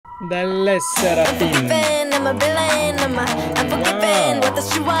The 르세라핌. I'm a villain, I'm forgiven. What the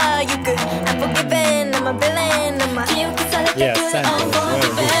you are, you good. I'm forgiven, I'm a villain, Yeah,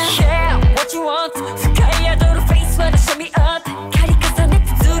 Santos, yeah, what you want? Sky out of the face when show me up. Carry casane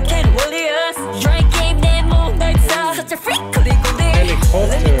to get warriors. Your game name all night such a freak.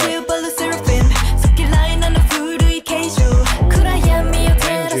 Let me do SSERAFIM. Sucky line on the food we casual. Kurayami, you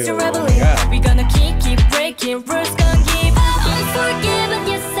tell us you're rebelling. We gonna keep breaking rules, gonna give unforgiven.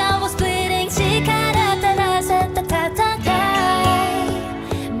 Yes, I was bleeding. She cut out the last at the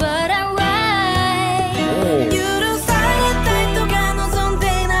but I'm right. You don't fight it, I don't got no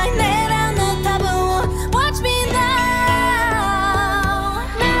something. I never know taboo. Watch me now.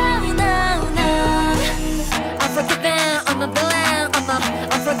 Now. I'm forgiven, I'm a villain.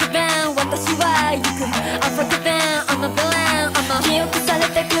 I'm forgiven, what does you are, you could. I'm forgiven, I'm a villain. I'm a 기억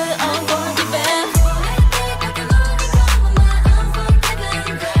살릴 good, I'm forgiven.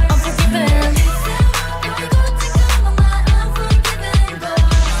 I'm forgiven.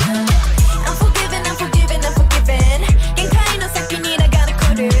 I'm forgiven. 갱카이 너 사귀니 나가는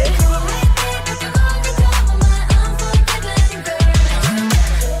코를.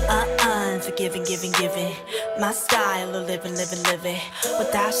 Giving. My style of living.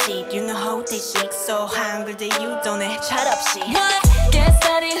 Without sheet, you know how they shake. So hungry that you don't have shut up shit. Get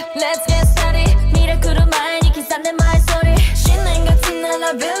started, let's get started. 미라클로 많이 기사내 말소리. 신랑 같은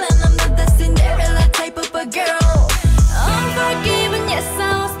나라 villain. I'm not the Cinderella type of a girl. Unforgiven, yes I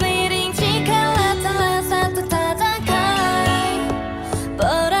was bleeding. 치칼라탈라 산타 타자카이.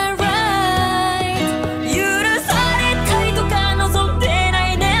 But I'm right. 유를 살이 타이도가 너 손대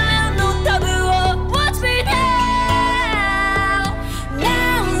나의 내면 너 타부어. Watch me now.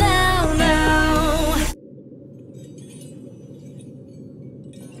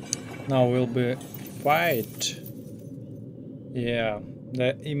 Now will be fight. Yeah,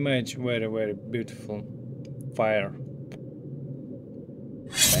 the image very beautiful. Fire.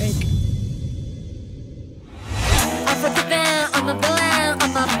 Thank you. I'm forgiven, I'm a villain.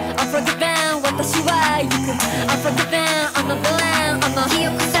 I'm forgiven, what does you are, you could. I'm forgiven, I'm a villain. I'm a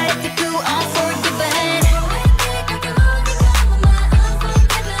기억 살리고 I'm forgiven.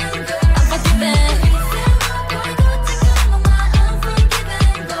 I'm forgiven.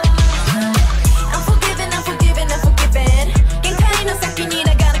 갱카이 너 사귀니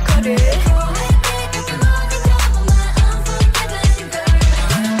나가는 코를.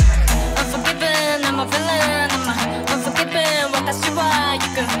 I'm forgiven, I'm a villain. I'm forgiven, what does you are, you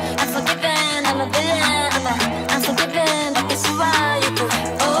could. I'm forgiven, I'm a villain. I'm forgiven, what does you are, you could.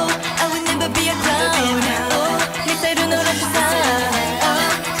 Oh, I will never be a clown. Oh, 내 때로 놀아주사. Oh,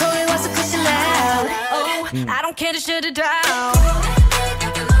 거기 와서 crushing loud. Oh, I don't care to shut it down.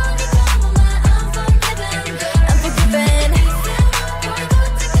 I'm forgiven. I'm forgiven.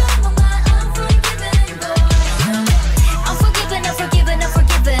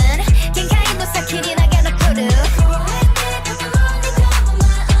 갱카이 너 사귀니 나가는 코를.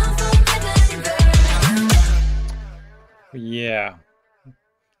 Yeah,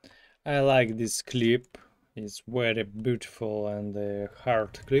 I like this clip. It's very beautiful and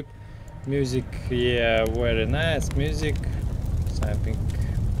hard clip. Music, yeah, very nice music. Something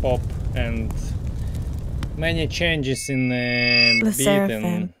pop and many changes in the beat,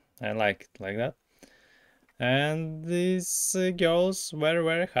 and I like it like that. And this goes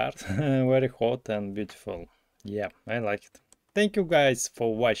very hard, very hot and beautiful. Yeah, I like it. Thank you guys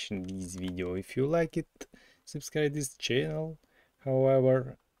for watching this video. If you like it, subscribe this channel,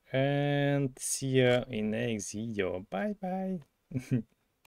 however, and see you in next video. Bye bye.